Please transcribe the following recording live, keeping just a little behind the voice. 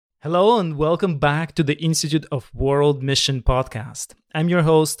Hello and welcome back to the Institute of World Mission podcast. I'm your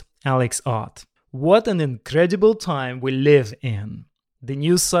host, Alex Ott. What an incredible time we live in. The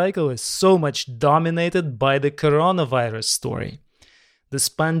news cycle is so much dominated by the coronavirus story. This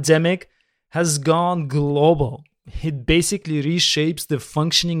pandemic has gone global. It basically reshapes the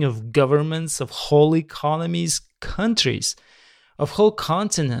functioning of governments, of whole economies, countries, of whole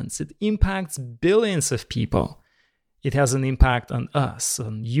continents. It impacts billions of people. It has an impact on us,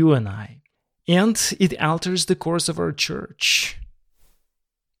 on you and I. And it alters the course of our church.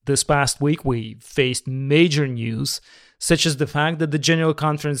 This past week, we faced major news, such as the fact that the General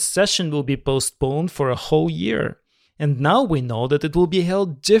Conference session will be postponed for a whole year. And now we know that it will be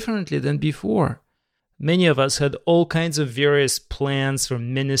held differently than before. Many of us had all kinds of various plans for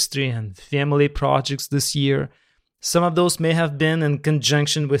ministry and family projects this year. Some of those may have been in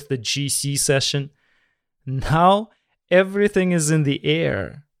conjunction with the GC session. Now, everything is in the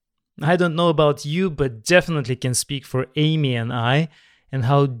air. I don't know about you, but definitely can speak for Amy and I, and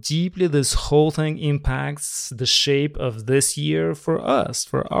how deeply this whole thing impacts the shape of this year for us,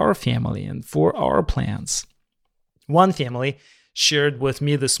 for our family, and for our plans. One family shared with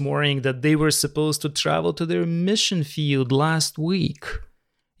me this morning that they were supposed to travel to their mission field last week.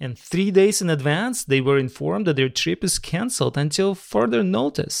 And 3 days in advance, they were informed that their trip is canceled until further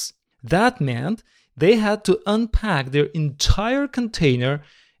notice. That meant they had to unpack their entire container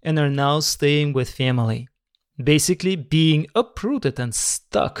and are now staying with family, basically being uprooted and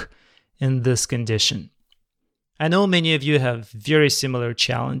stuck in this condition. I know many of you have very similar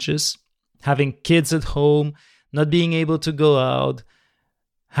challenges, having kids at home, not being able to go out,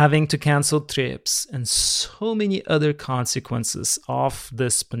 having to cancel trips, and so many other consequences of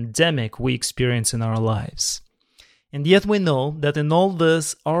this pandemic we experience in our lives. And yet we know that in all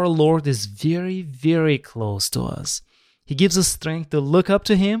this, our Lord is very, very close to us. He gives us strength to look up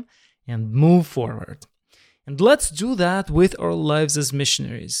to Him and move forward. And let's do that with our lives as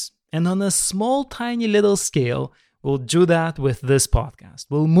missionaries. And on a small, tiny little scale, we'll do that with this podcast.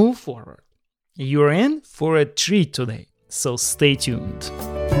 We'll move forward. You're in for a treat today, so stay tuned.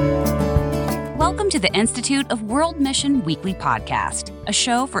 Welcome to the Institute of World Mission Weekly Podcast, a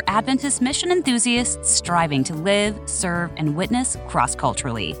show for Adventist mission enthusiasts striving to live, serve, and witness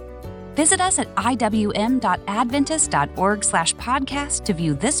cross-culturally. Visit us at iwm.adventist.org/podcast to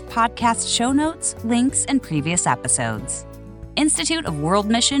view this podcast show notes, links, and previous episodes. Institute of World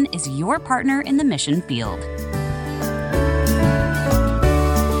Mission is your partner in the mission field.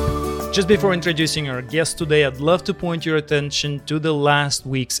 Just before introducing our guest today, I'd love to point your attention to the last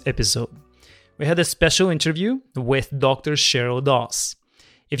week's episode. We had a special interview with Dr. Cheryl Doss.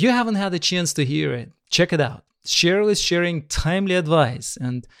 If you haven't had a chance to hear it, check it out. Cheryl is sharing timely advice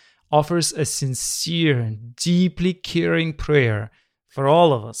and offers a sincere and deeply caring prayer for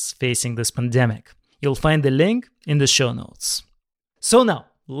all of us facing this pandemic. You'll find the link in the show notes. So now,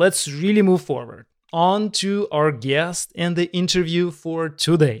 let's really move forward. On to our guest and the interview for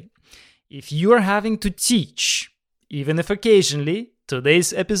today. If you are having to teach, even if occasionally,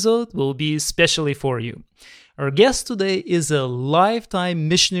 today's episode will be especially for you. Our guest today is a lifetime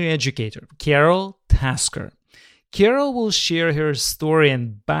missionary educator, Carol Tasker. Carol will share her story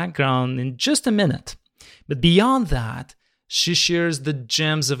and background in just a minute. But beyond that, she shares the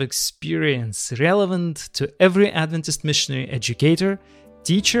gems of experience relevant to every Adventist missionary educator,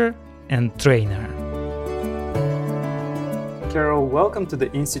 teacher, and trainer. Carol, welcome to the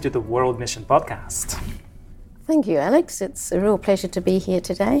Institute of World Mission podcast. Thank you, Alex. It's a real pleasure to be here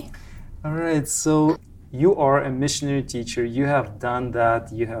today. All right, so you are a missionary teacher. You have done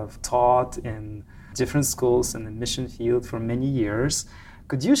that. You have taught in different schools in the mission field for many years.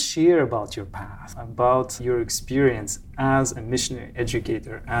 Could you share about your path, about your experience as a missionary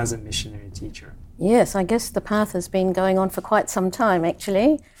educator, as a missionary teacher? Yes, I guess the path has been going on for quite some time,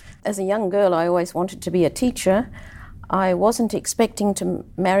 actually. As a young girl, I always wanted to be a teacher. I wasn't expecting to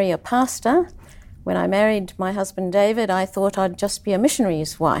marry a pastor. When I married my husband David, I thought I'd just be a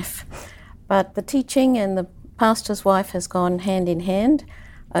missionary's wife. But the teaching and the pastor's wife has gone hand in hand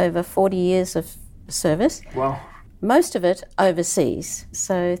over 40 years of service. Wow. Most of it overseas.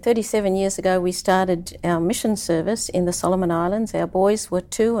 So 37 years ago, we started our mission service in the Solomon Islands. Our boys were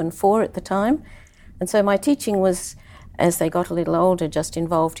 2 and 4 at the time. And so my teaching was, as they got a little older, just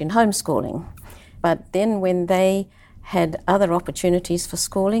involved in homeschooling. But then when they had other opportunities for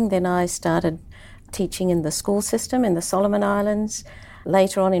schooling, then I started teaching in the school system in the Solomon Islands,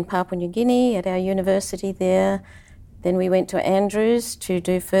 later on in Papua New Guinea at our university there. Then we went to Andrews to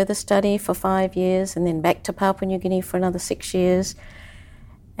do further study for 5 years, and then back to Papua New Guinea for another 6 years.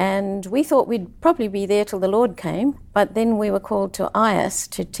 And we thought we'd probably be there till the Lord came, but then we were called to IAS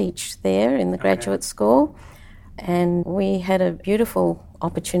to teach there in the graduate school. And we had a beautiful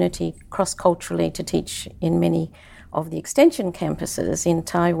opportunity cross-culturally to teach in many of the extension campuses in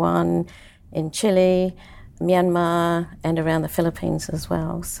Taiwan, in Chile, Myanmar, and around the Philippines as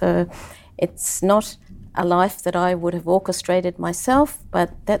well. So it's not a life that I would have orchestrated myself,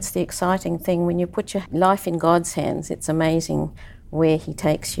 but that's the exciting thing. When you put your life in God's hands, it's amazing where He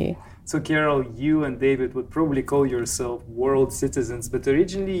takes you. So Carol, you and David would probably call yourself world citizens, but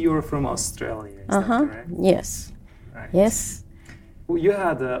originally you're from Australia, is that correct? Yes. Right. Yes. Well, you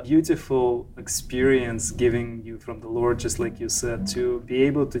had a beautiful experience giving you from the Lord, just like you said, to be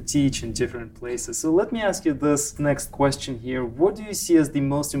able to teach in different places. So let me ask you this next question here. What do you see as the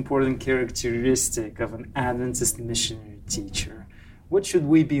most important characteristic of an Adventist missionary teacher? What should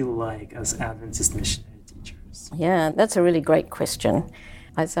we be like as Adventist missionary teachers? Yeah, that's a really great question.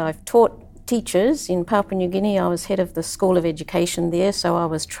 As I've taught teachers in Papua New Guinea, I was head of the School of Education there, so I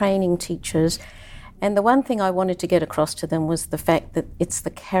was training teachers. And the one thing I wanted to get across to them was the fact that it's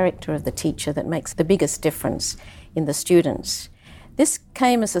the character of the teacher that makes the biggest difference in the students. This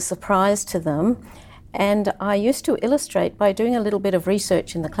came as a surprise to them, and I used to illustrate by doing a little bit of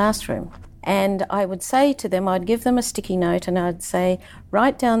research in the classroom. And I would say to them, I'd give them a sticky note and I'd say,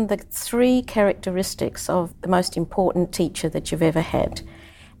 write down the 3 characteristics of the most important teacher that you've ever had.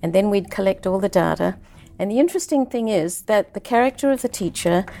 And then we'd collect all the data. And the interesting thing is that the character of the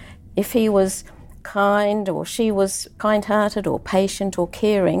teacher, if he was kind or she was kind-hearted or patient or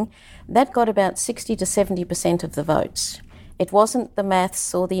caring, that got about 60 to 70% of the votes. It wasn't the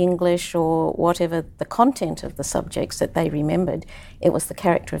maths or the English or whatever the content of the subjects that they remembered. It was the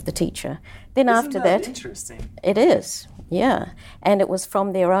character of the teacher. Then after that, interesting? It is, yeah. And it was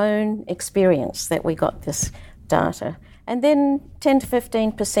from their own experience that we got this data. And then 10 to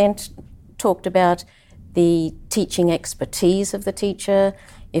 15% talked about the teaching expertise of the teacher,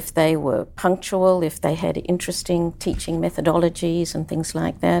 if they were punctual, if they had interesting teaching methodologies and things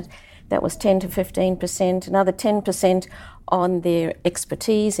like that. That was 10 to 15%. Another 10% on their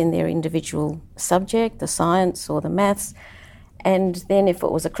expertise in their individual subject, the science or the maths. And then if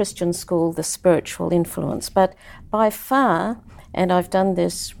it was a Christian school, the spiritual influence. But by far, and I've done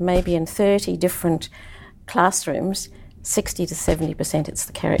this maybe in 30 different classrooms, 60 to 70% it's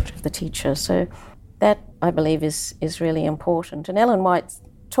the character of the teacher. So that, I believe, is really important. And Ellen White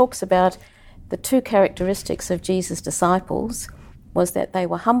talks about the 2 characteristics of Jesus' disciples was that they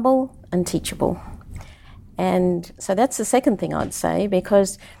were humble and teachable. And so that's the second thing I'd say,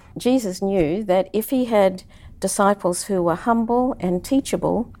 because Jesus knew that if he had disciples who were humble and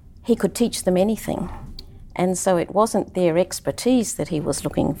teachable, he could teach them anything. And so it wasn't their expertise that he was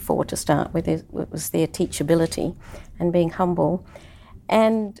looking for to start with, it was their teachability and being humble.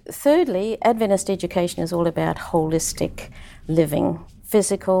 And thirdly, Adventist education is all about holistic living,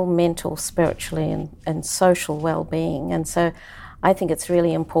 physical, mental, spiritually, and social well-being. And so I think it's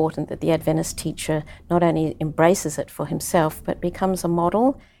really important that the Adventist teacher not only embraces it for himself, but becomes a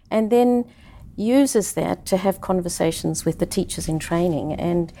model and then uses that to have conversations with the teachers in training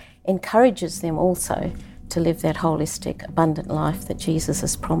and encourages them also to live that holistic, abundant life that Jesus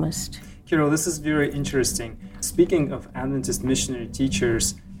has promised. Carol, this is very interesting. Speaking of Adventist missionary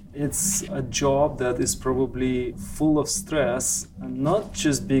teachers, it's a job that is probably full of stress, and not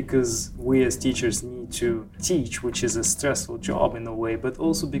just because we as teachers need to teach, which is a stressful job in a way, but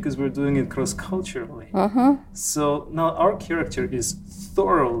also because we're doing it cross-culturally. So now our character is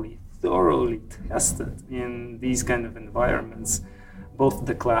thoroughly tested in these kind of environments, both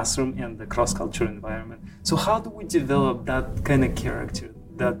the classroom and the cross-cultural environment. So how do we develop that kind of character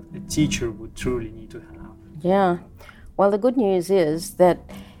that a teacher would truly need to have? Yeah. Well, the good news is that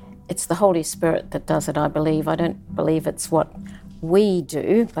it's the Holy Spirit that does it, I believe. I don't believe it's what we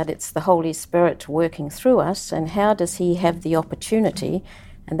do, but it's the Holy Spirit working through us. And how does he have the opportunity?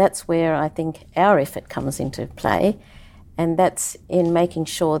 And that's where I think our effort comes into play. And that's in making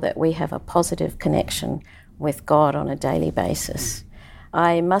sure that we have a positive connection with God on a daily basis.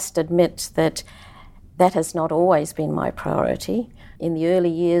 I must admit that that has not always been my priority. In the early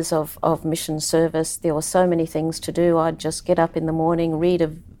years of mission service, there were so many things to do. I'd just get up in the morning, read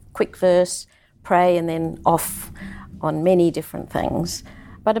a quick verse, pray, and then off on many different things.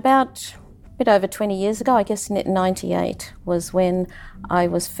 But about a bit over 20 years ago, I guess in 98, was when I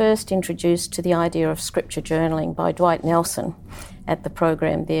was first introduced to the idea of scripture journaling by Dwight Nelson at the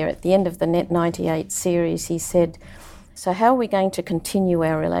program there. At the end of the Net 98 series, he said, so how are we going to continue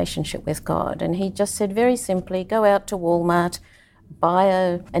our relationship with God? And he just said very simply, go out to Walmart, buy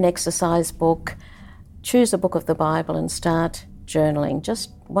an exercise book, choose a book of the Bible and start journaling,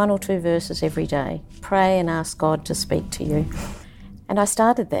 just 1 or 2 verses every day. Pray and ask God to speak to you. And I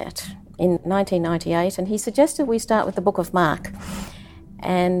started that in 1998, and he suggested we start with the book of Mark.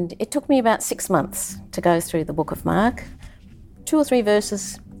 And it took me about 6 months to go through the book of Mark, 2 or 3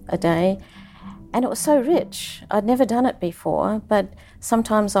 verses a day. And it was so rich. I'd never done it before, but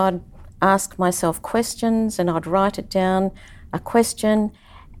sometimes I'd ask myself questions and I'd write it down, a question,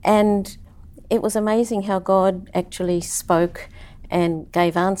 and it was amazing how God actually spoke and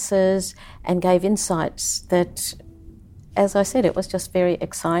gave answers and gave insights that, as I said, it was just very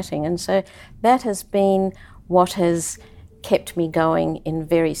exciting. And so that has been what has kept me going in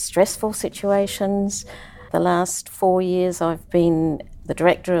very stressful situations. The last 4 years I've been the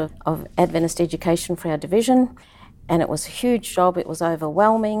director of Adventist education for our division, and it was a huge job. It was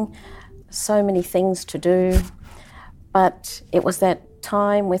overwhelming, so many things to do, but it was that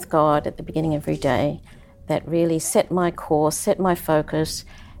time with God at the beginning of every day that really set my course, set my focus,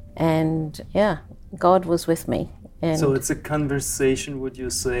 and God was with me. And so it's a conversation, would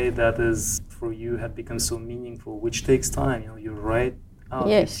you say, that is for you had become so meaningful, which takes time. You write out,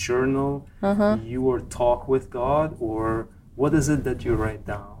 yes. You journal, you or talk with God, or what is it that you write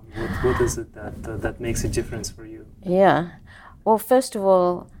down? What is it that makes a difference for you? Yeah. Well, first of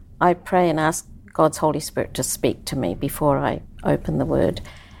all, I pray and ask God's Holy Spirit to speak to me before I open the Word.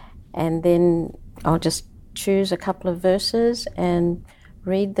 And then I'll just choose a couple of verses and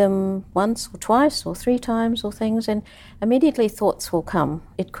read them once or twice or 3 times or things, and immediately thoughts will come.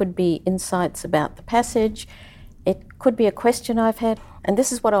 It could be insights about the passage. It could be a question I've had, and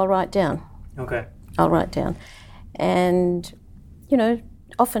this is what I'll write down. Okay. I'll write down. And,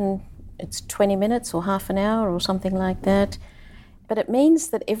 often it's 20 minutes or half an hour or something like that. But it means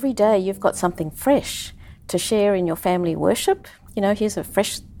that every day you've got something fresh to share in your family worship. Here's a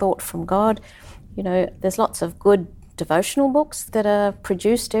fresh thought from God. There's lots of good devotional books that are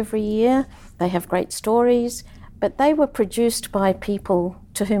produced every year. They have great stories, but they were produced by people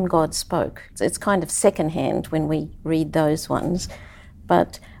to whom God spoke. It's kind of secondhand when we read those ones.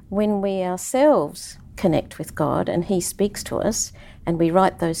 But when we ourselves connect with God and He speaks to us and we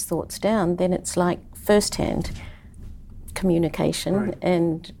write those thoughts down, then it's like firsthand communication, right,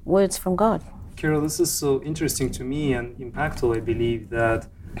 and words from God. Carol, this is so interesting to me and impactful. I believe that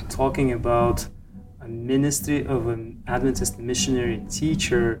talking about a ministry of an Adventist missionary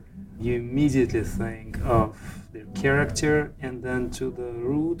teacher, you immediately think of their character and then to the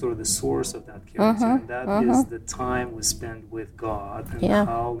root or the source of that character. And that is the time we spend with God and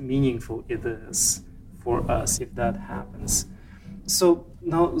how meaningful it is for us if that happens. So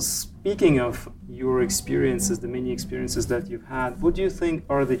now, speaking of your experiences, the many experiences that you've had, what do you think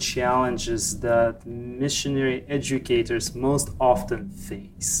are the challenges that missionary educators most often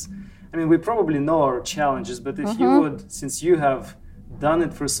face? I mean, we probably know our challenges, but if you would, since you have done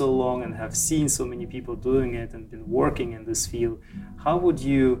it for so long and have seen so many people doing it and been working in this field, how would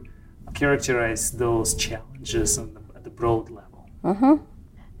you characterize those challenges at the broad level?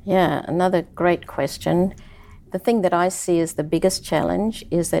 Yeah, another great question. The thing that I see as the biggest challenge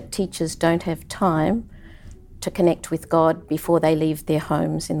is that teachers don't have time to connect with God before they leave their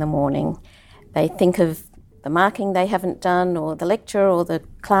homes in the morning. They think of the marking they haven't done or the lecture or the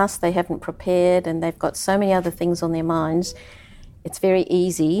class they haven't prepared, and they've got so many other things on their minds. It's very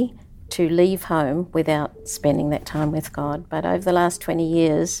easy to leave home without spending that time with God. But over the last 20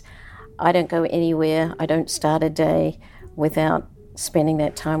 years, I don't go anywhere, I don't start a day without spending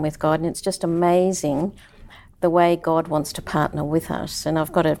that time with God. And it's just amazing the way God wants to partner with us. And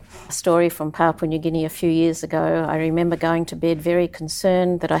I've got a story from Papua New Guinea a few years ago. I remember going to bed very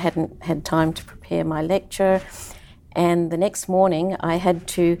concerned that I hadn't had time to prepare my lecture. And the next morning I had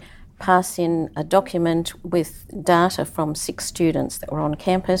to pass in a document with data from 6 students that were on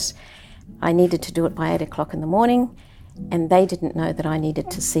campus. I needed to do it by 8 o'clock in the morning, and they didn't know that I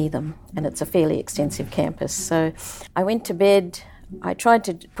needed to see them. And it's a fairly extensive campus. So I went to bed. I tried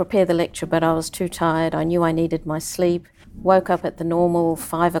to prepare the lecture, but I was too tired. I knew I needed my sleep. Woke up at the normal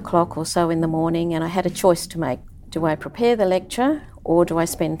 5 o'clock or so in the morning, and I had a choice to make. Do I prepare the lecture or do I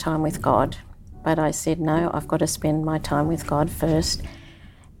spend time with God? But I said, no, I've got to spend my time with God first.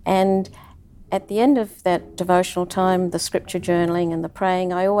 And at the end of that devotional time, the scripture journaling and the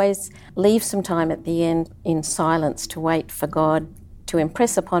praying, I always leave some time at the end in silence to wait for God to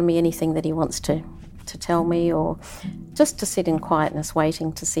impress upon me anything that He wants to tell me, or just to sit in quietness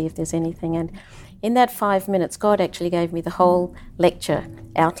waiting to see if there's anything. And in that 5 minutes, God actually gave me the whole lecture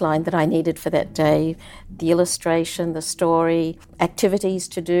outline that I needed for that day, the illustration, the story, activities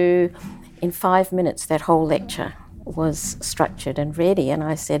to do. In 5 minutes, that whole lecture was structured and ready. And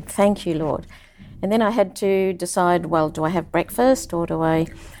I said, thank you, Lord. And then I had to decide, well, do I have breakfast or do I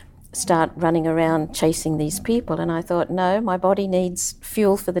start running around chasing these people? And I thought, no, my body needs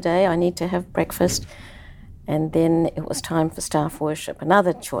fuel for the day. I need to have breakfast. And then it was time for staff worship.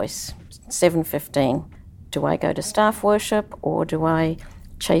 Another choice, 7:15. Do I go to staff worship or do I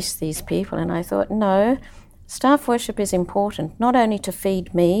chase these people? And I thought, no, staff worship is important, not only to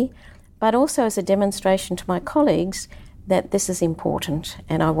feed me, but also as a demonstration to my colleagues that this is important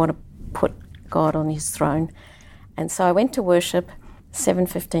and I want to put God on his throne. And so I went to worship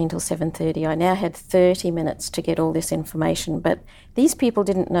 7:15 till 7:30. I now had 30 minutes to get all this information, but these people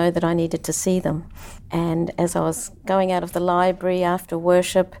didn't know that I needed to see them. And as I was going out of the library after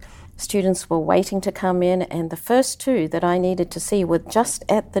worship, students were waiting to come in, and the first two that I needed to see were just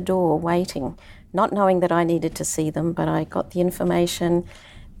at the door waiting, not knowing that I needed to see them, but I got the information.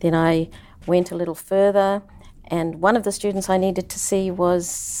 Then I went a little further, and one of the students I needed to see was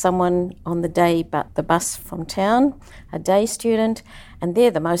someone on the bus from town, a day student, and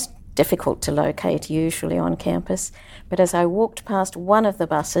they're the most difficult to locate usually on campus. But as I walked past one of the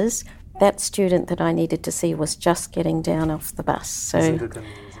buses, that student that I needed to see was just getting down off the bus. So, isn't it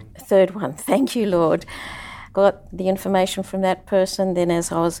amazing? Third one, thank you, Lord. Got the information from that person. Then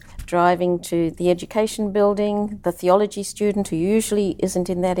as I was driving to the education building, the theology student who usually isn't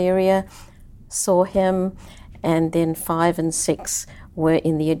in that area, saw him. And then 5 and 6 were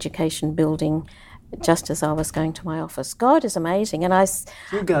in the education building just as I was going to my office. God is amazing. And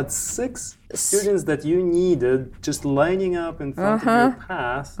You got 6 students that you needed just lining up in front of your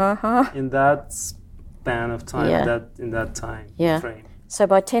path in that span of time, in that time frame. So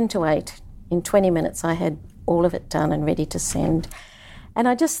by 10 to 8, in 20 minutes, I had all of it done and ready to send. And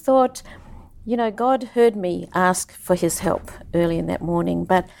I just thought, God heard me ask for his help early in that morning,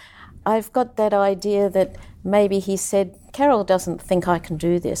 but I've got that idea that maybe he said, Carol doesn't think I can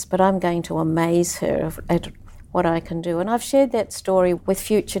do this, but I'm going to amaze her at what I can do. And I've shared that story with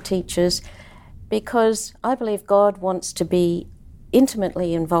future teachers because I believe God wants to be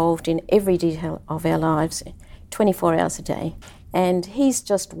intimately involved in every detail of our lives, 24 hours a day. And he's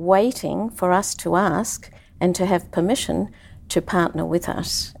just waiting for us to ask and to have permission to partner with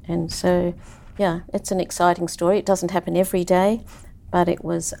us. And so, it's an exciting story. It doesn't happen every day, but it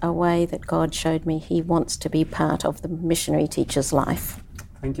was a way that God showed me he wants to be part of the missionary teacher's life.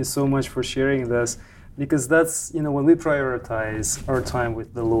 Thank you so much for sharing this, because that's, when we prioritize our time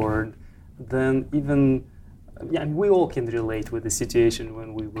with the Lord, then we all can relate with the situation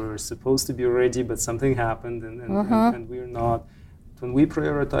when we were supposed to be ready, but something happened and we're not. When we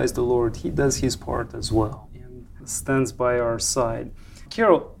prioritize the Lord, he does his part as well and stands by our side.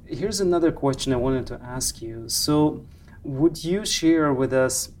 Carol, here's another question I wanted to ask you. So, would you share with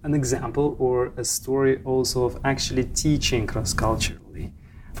us an example or a story also of actually teaching cross-culturally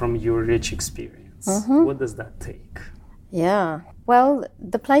from your rich experience? What does that take? Yeah. Well,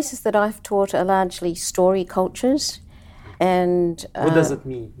 the places that I've taught are largely story cultures. And what does it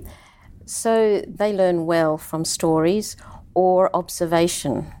mean? So they learn well from stories or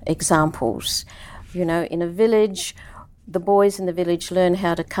observation examples. In a village, the boys in the village learn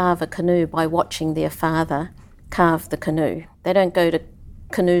how to carve a canoe by watching their father carve the canoe. They don't go to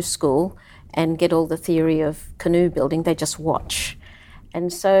canoe school and get all the theory of canoe building, they just watch.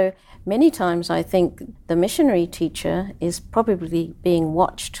 And so many times I think the missionary teacher is probably being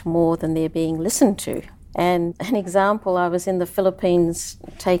watched more than they're being listened to. And an example, I was in the Philippines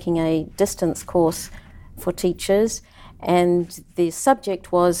taking a distance course for teachers, and the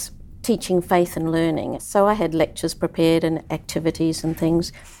subject was teaching faith and learning. So I had lectures prepared and activities and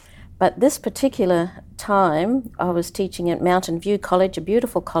things. But this particular time, I was teaching at Mountain View College, a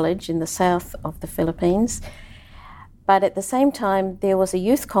beautiful college in the south of the Philippines. But at the same time, there was a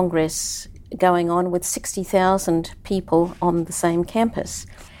youth congress going on with 60,000 people on the same campus.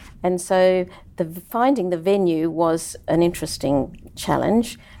 And so finding the venue was an interesting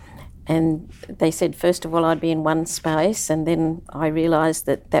challenge. And they said, first of all, I'd be in one space, and then I realised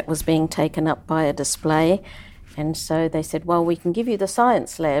that was being taken up by a display. And so they said, well, we can give you the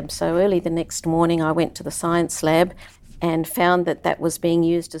science lab. So early the next morning, I went to the science lab and found that was being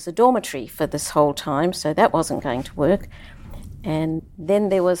used as a dormitory for this whole time. So that wasn't going to work. And then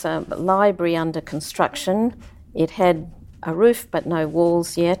there was a library under construction. It had a roof but no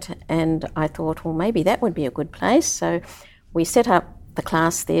walls yet. And I thought, well, maybe that would be a good place. So we set up the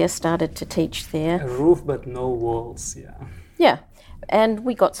class there, started to teach there. A roof but no walls, Yeah. And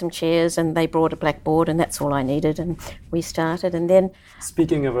we got some chairs and they brought a blackboard and that's all I needed, and we started. And then...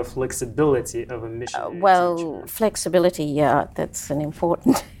 Speaking of a flexibility of a missionary teacher. Flexibility, that's an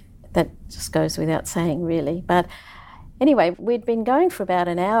important... that just goes without saying, really. But, Anyway, we'd been going for about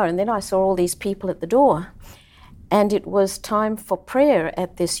an hour, and then I saw all these people at the door. And it was time for prayer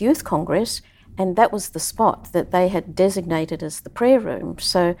at this youth congress, and that was the spot that they had designated as the prayer room.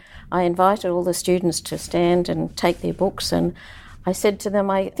 So I invited all the students to stand and take their books, and I said to them,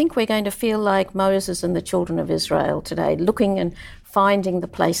 I think we're going to feel like Moses and the children of Israel today, looking and finding the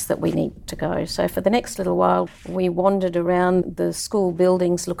place that we need to go. So for the next little while, we wandered around the school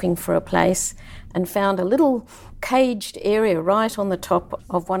buildings looking for a place and found a little caged area right on the top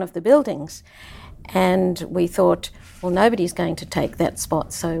of one of the buildings. And we thought, well, nobody's going to take that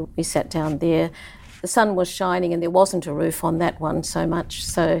spot, so we sat down there. The sun was shining and there wasn't a roof on that one so much,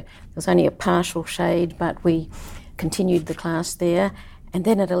 so there was only a partial shade, but we continued the class there. And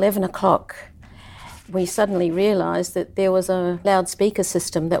then at 11 o'clock, we suddenly realised that there was a loudspeaker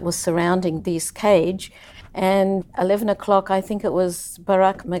system that was surrounding this cage. And 11 o'clock, I think it was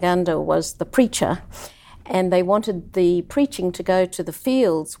Barak Maganda was the preacher. And they wanted the preaching to go to the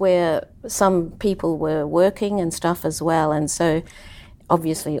fields where some people were working and stuff as well. And so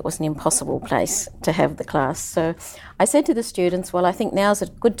obviously it was an impossible place to have the class. So I said to the students, well, I think now's a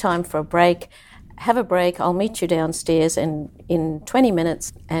good time for a break. Have a break, I'll meet you downstairs and in 20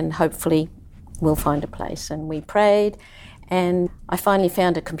 minutes and hopefully we'll find a place. And we prayed and I finally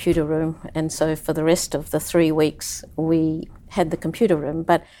found a computer room. And so for the rest of the 3 weeks, we had the computer room.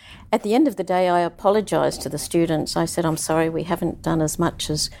 But at the end of the day, I apologised to the students. I said, I'm sorry, we haven't done as much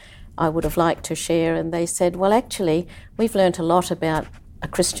as I would have liked to share. And they said, well, actually, we've learnt a lot about a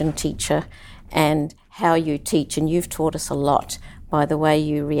Christian teacher and how you teach, and you've taught us a lot by the way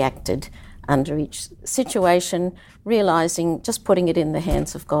you reacted under each situation, realising just putting it in the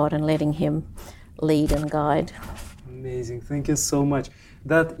hands of God and letting Him lead and guide. Amazing. Thank you so much.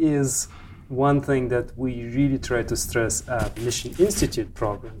 That is one thing that we really try to stress at Mission Institute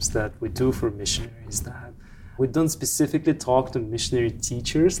programs that we do for missionaries, that we don't specifically talk to missionary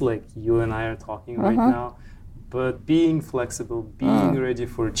teachers like you and I are talking right now, but being flexible, being ready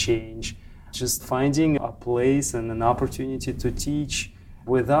for change, just finding a place and an opportunity to teach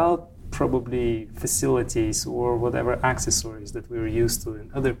without probably facilities or whatever accessories that we're used to in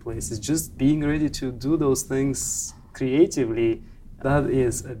other places, just being ready to do those things creatively. That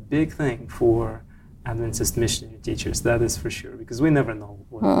is a big thing for Adventist missionary teachers, that is for sure, because we never know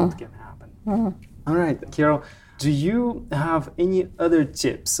what can happen. All right, Carol, do you have any other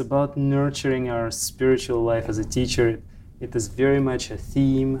tips about nurturing our spiritual life as a teacher? It is very much a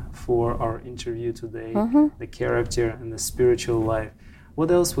theme for our interview today, the character and the spiritual life. What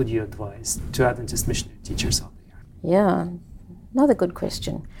else would you advise to Adventist missionary teachers out there? Yeah, another good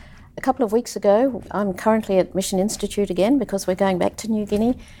question. A couple of weeks ago, I'm currently at Mission Institute again because we're going back to New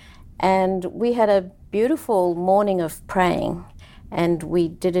Guinea, and we had a beautiful morning of praying, and we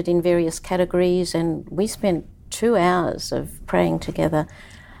did it in various categories, and we spent 2 hours of praying together,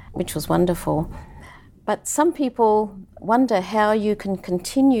 which was wonderful. But some people wonder how you can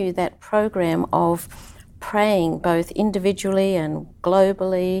continue that program of praying both individually and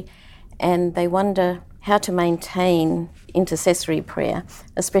globally, and they wonder how to maintain intercessory prayer,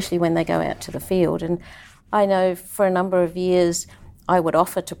 especially when they go out to the field. And I know for a number of years I would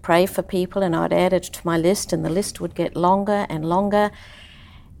offer to pray for people and I'd add it to my list, and the list would get longer and longer.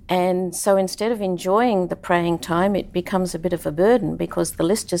 And so instead of enjoying the praying time, it becomes a bit of a burden because the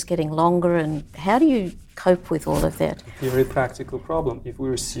list is getting longer. And how do you cope with all of that? A very practical problem. If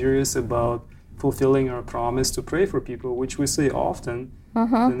we're serious about fulfilling our promise to pray for people, which we say often,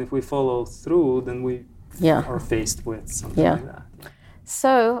 then if we follow through, then we are faced with something like that.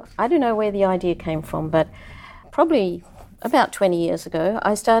 So I don't know where the idea came from, but probably about 20 years ago,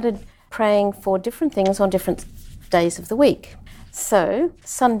 I started praying for different things on different days of the week. So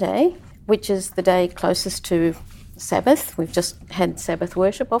Sunday, which is the day closest to Sabbath, we've just had Sabbath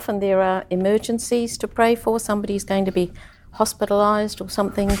worship. Often there are emergencies to pray for. Somebody's going to be hospitalised or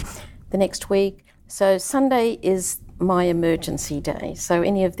something the next week. So Sunday is my emergency day. So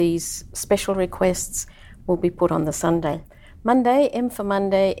any of these special requests will be put on the Sunday. Monday, M for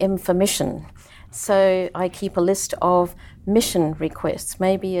Monday, M for mission. So I keep a list of mission requests.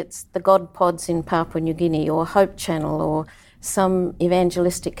 Maybe it's the God Pods in Papua New Guinea or Hope Channel or some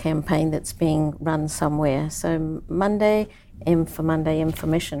evangelistic campaign that's being run somewhere. So Monday, M for Monday, M for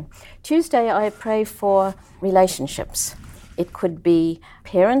mission. Tuesday, I pray for relationships. It could be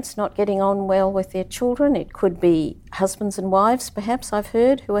parents not getting on well with their children. It could be husbands and wives, perhaps I've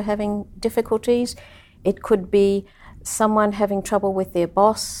heard, who are having difficulties. It could be someone having trouble with their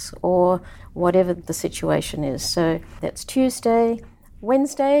boss or whatever the situation is. So that's Tuesday.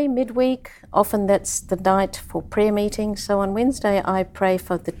 Wednesday, midweek, often that's the night for prayer meetings. So on Wednesday, I pray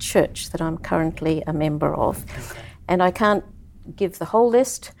for the church that I'm currently a member of. And I can't give the whole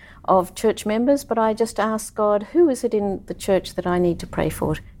list of church members, but I just ask God, who is it in the church that I need to pray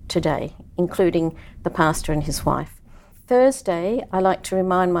for today, including the pastor and his wife. Thursday, I like to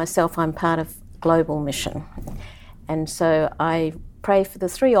remind myself I'm part of Global Mission. And so I pray for the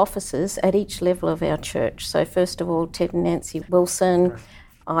 3 officers at each level of our church. So first of all, Ted and Nancy Wilson,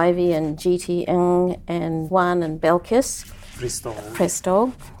 Ivy and GT Ng, and Juan and Belkis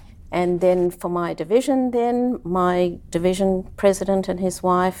Prestol. And then for my division, my division president and his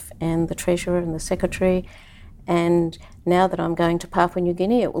wife, and the treasurer and the secretary. And now that I'm going to Papua New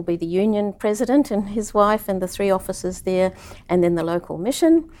Guinea, it will be the union president and his wife and the 3 officers there, and then the local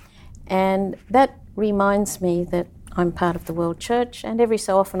mission. And that reminds me that I'm part of the World Church, and every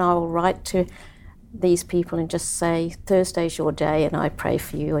so often I will write to these people and just say, Thursday's your day and I pray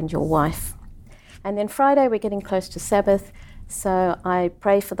for you and your wife. And then Friday we're getting close to Sabbath, so I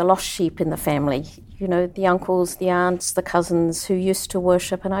pray for the lost sheep in the family, you know, the uncles, the aunts, the cousins who used to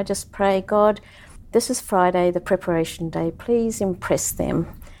worship, and I just pray, God, this is Friday, the preparation day, please impress them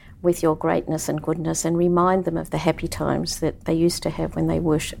with your greatness and goodness and remind them of the happy times that they used to have when they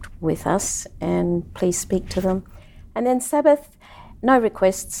worshipped with us, and please speak to them. And then Sabbath, no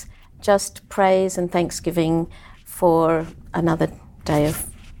requests, just praise and thanksgiving for another day of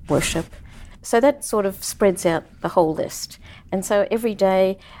worship. So that sort of spreads out the whole list. And so every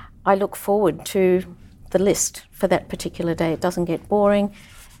day I look forward to the list for that particular day. It doesn't get boring.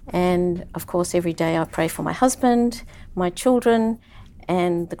 And of course, every day I pray for my husband, my children,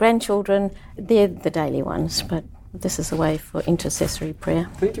 and the grandchildren. They're the daily ones, but this is a way for intercessory prayer.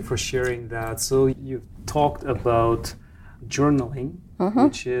 Thank you for sharing that. So you've talked about journaling,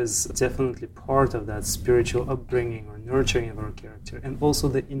 which is definitely part of that spiritual upbringing or nurturing of our character, and also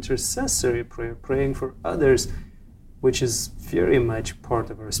the intercessory prayer, praying for others, which is very much part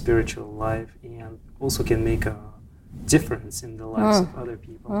of our spiritual life and also can make a difference in the lives of other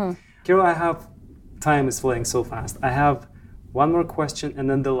people. Carol, time is flying so fast. I have one more question and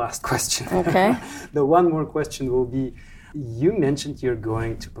then the last question. Okay. The one more question will be, you mentioned you're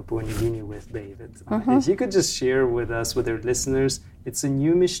going to Papua New Guinea with David. If you could just share with us, with our listeners, it's a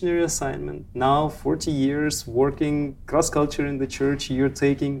new missionary assignment. Now, 40 years working cross-culture in the church, you're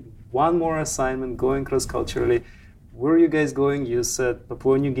taking one more assignment, going cross-culturally. Where are you guys going? You said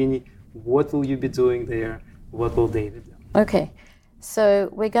Papua New Guinea. What will you be doing there? What will David do? Okay. So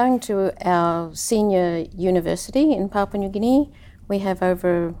we're going to our senior university in Papua New Guinea. We have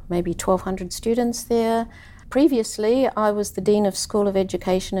over maybe 1,200 students there. Previously, I was the Dean of School of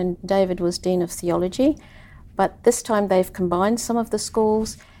Education and David was Dean of Theology, but this time they've combined some of the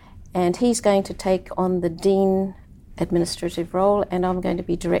schools, and he's going to take on the Dean administrative role, and I'm going to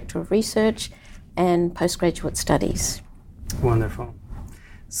be Director of Research and Postgraduate Studies. Wonderful.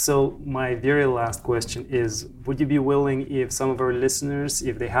 So my very last question is, would you be willing, if some of our listeners,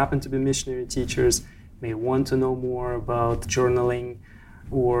 if they happen to be missionary teachers, may want to know more about journaling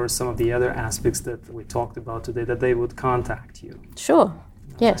or some of the other aspects that we talked about today, that they would contact you? Sure,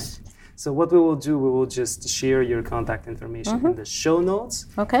 yes. Right. So what we will do, we will just share your contact information in the show notes,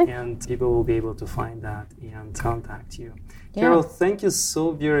 and people will be able to find that and contact you. Yeah. Carol, thank you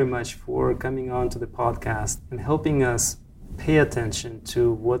so very much for coming on to the podcast and helping us pay attention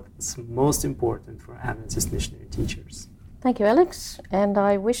to what's most important for Adventist missionary teachers. Thank you, Alex, and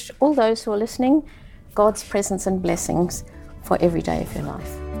I wish all those who are listening God's presence and blessings for every day of your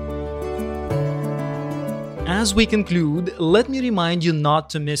life. As we conclude, let me remind you not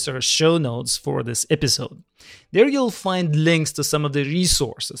to miss our show notes for this episode. There you'll find links to some of the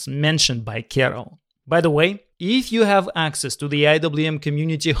resources mentioned by Carol. By the way, if you have access to the IWM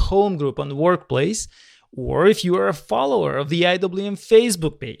community home group on Workplace, or if you are a follower of the IWM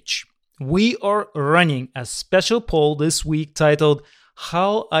Facebook page, we are running a special poll this week titled,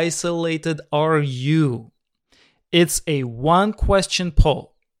 How Isolated Are You? It's a one-question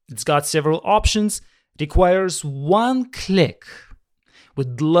poll. It's got several options, requires one click.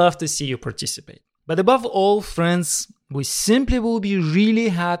 We'd love to see you participate. But above all, friends, we simply will be really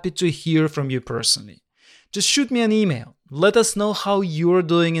happy to hear from you personally. Just shoot me an email. Let us know how you're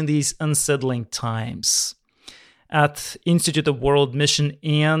doing in these unsettling times. At Institute of World Mission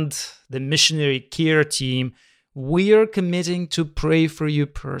and the Missionary Care Team, we are committing to pray for you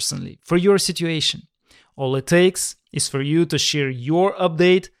personally, for your situation. All it takes is for you to share your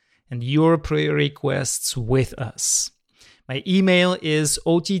update and your prayer requests with us. My email is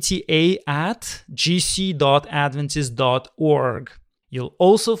otta@gc.adventist.org. You'll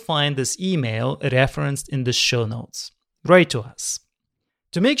also find this email referenced in the show notes. Write to us.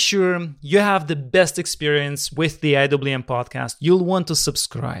 To make sure you have the best experience with the IWM podcast, you'll want to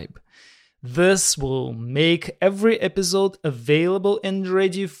subscribe. This will make every episode available and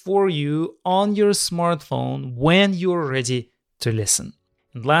ready for you on your smartphone when you're ready to listen.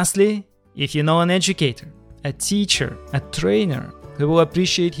 And lastly, if you know an educator, a teacher, a trainer who will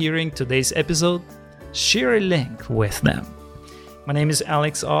appreciate hearing today's episode, share a link with them. My name is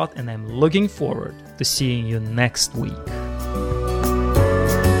Alex Ott, and I'm looking forward to seeing you next week.